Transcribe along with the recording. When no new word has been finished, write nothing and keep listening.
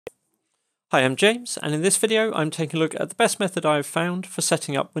Hi, I'm James, and in this video I'm taking a look at the best method I have found for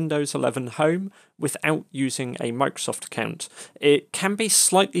setting up Windows 11 Home without using a Microsoft account. It can be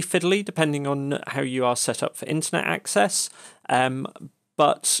slightly fiddly depending on how you are set up for internet access,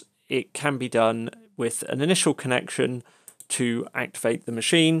 but it can be done with an initial connection to activate the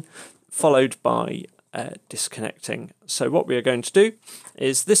machine, followed by disconnecting. So what we are going to do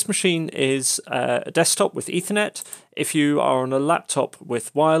is, this machine is a desktop with Ethernet. If you are on a laptop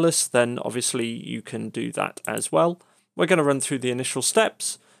with wireless, then obviously you can do that as well. We're going to run through the initial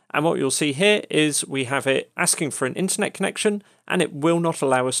steps, and what you'll see here is we have it asking for an internet connection, and it will not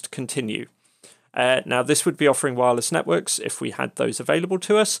allow us to continue. Now this would be offering wireless networks if we had those available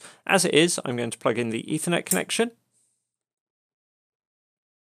to us. As it is, I'm going to plug in the Ethernet connection.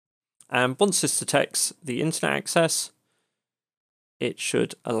 And once this detects the internet access, it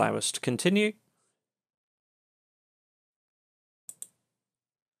should allow us to continue.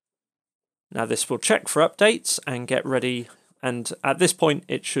 Now this will check for updates and get ready, and at this point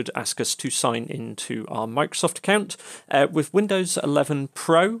it should ask us to sign into our Microsoft account. With Windows 11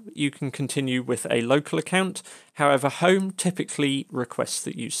 Pro you can continue with a local account, however Home typically requests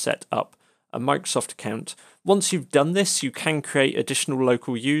that you set up a Microsoft account. Once you've done this, you can create additional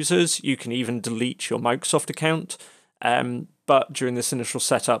local users. You can even delete your Microsoft account, but during this initial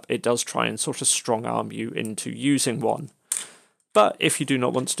setup it does try and sort of strong arm you into using one. But if you do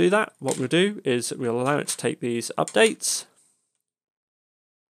not want to do that, what we'll do is we'll allow it to take these updates.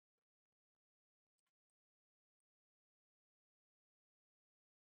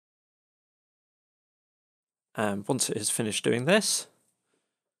 And once it has finished doing this,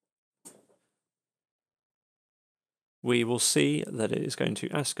 we will see that it is going to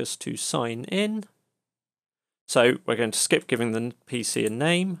ask us to sign in. So we're going to skip giving the PC a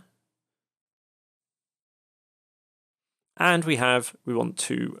name. And we want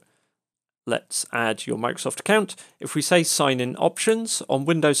to, let's add your Microsoft account. If we say sign in options on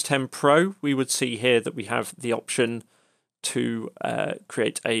Windows 10 Pro, we would see here that we have the option to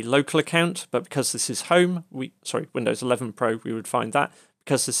create a local account, but because this is Home, Windows 11 Pro, we would find that.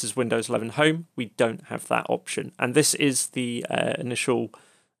 Because this is Windows 11 Home, we don't have that option. And this is the initial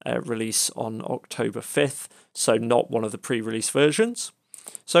release on October 5th, so not one of the pre-release versions.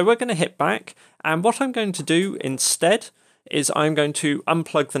 So we're going to hit back, and what I'm going to do instead is I'm going to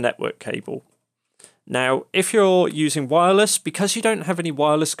unplug the network cable. Now, if you're using wireless, because you don't have any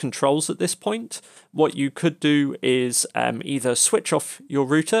wireless controls at this point, what you could do is either switch off your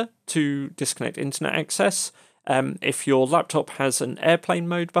router to disconnect internet access. If your laptop has an airplane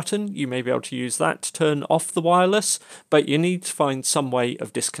mode button, you may be able to use that to turn off the wireless, but you need to find some way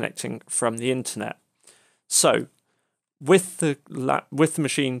of disconnecting from the internet. So, with the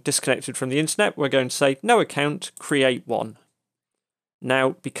machine disconnected from the internet, we're going to say no account, create one.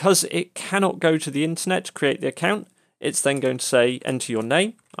 Now, because it cannot go to the internet to create the account, it's then going to say enter your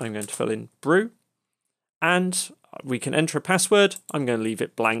name. I'm going to fill in Brew, and we can enter a password. I'm going to leave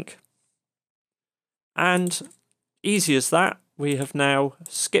it blank. And easy as that, we have now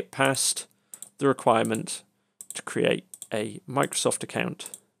skipped past the requirement to create a Microsoft account.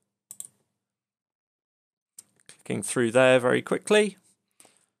 Clicking through there very quickly.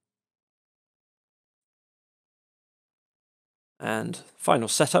 And final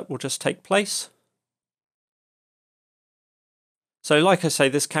setup will just take place. So like I say,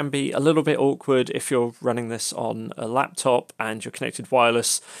 this can be a little bit awkward if you're running this on a laptop and you're connected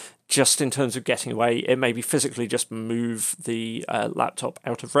wireless. Just in terms of getting away, it may be physically just move the laptop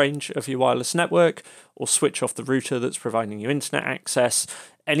out of range of your wireless network, or switch off the router that's providing you internet access.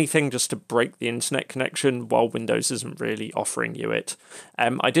 Anything just to break the internet connection while Windows isn't really offering you it.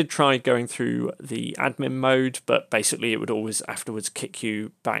 I did try going through the admin mode, but basically it would always afterwards kick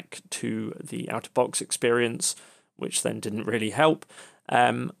you back to the out-of-box experience, which then didn't really help.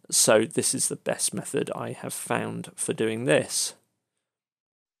 So this is the best method I have found for doing this.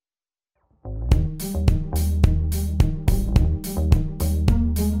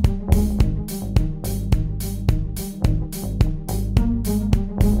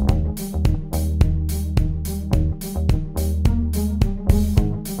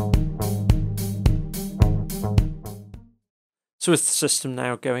 So with the system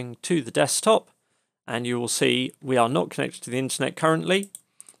now going to the desktop, and you will see we are not connected to the internet currently,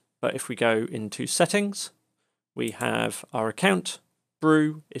 but if we go into settings, we have our account,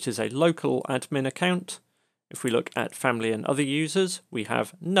 Brew. It is a local admin account. If we look at family and other users, we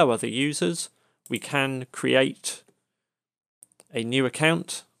have no other users. We can create a new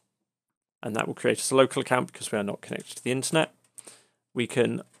account, and that will create us a local account because we are not connected to the internet. We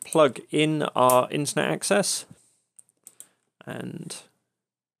can plug in our internet access, and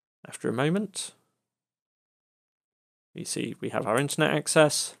after a moment. You see we have our internet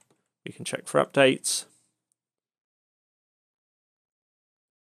access. We can check for updates.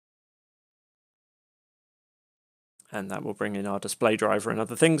 And that will bring in our display driver and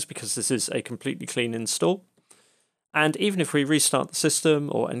other things because this is a completely clean install. And even if we restart the system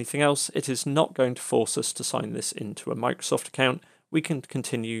or anything else, it is not going to force us to sign this into a Microsoft account. We can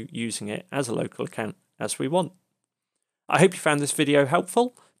continue using it as a local account as we want. I hope you found this video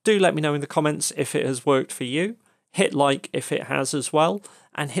helpful. Do let me know in the comments if it has worked for you. Hit like if it has as well,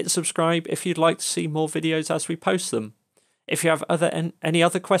 and hit subscribe if you'd like to see more videos as we post them. If you have any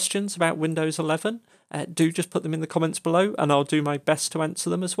other questions about Windows 11, do just put them in the comments below and I'll do my best to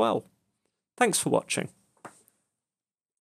answer them as well. Thanks for watching.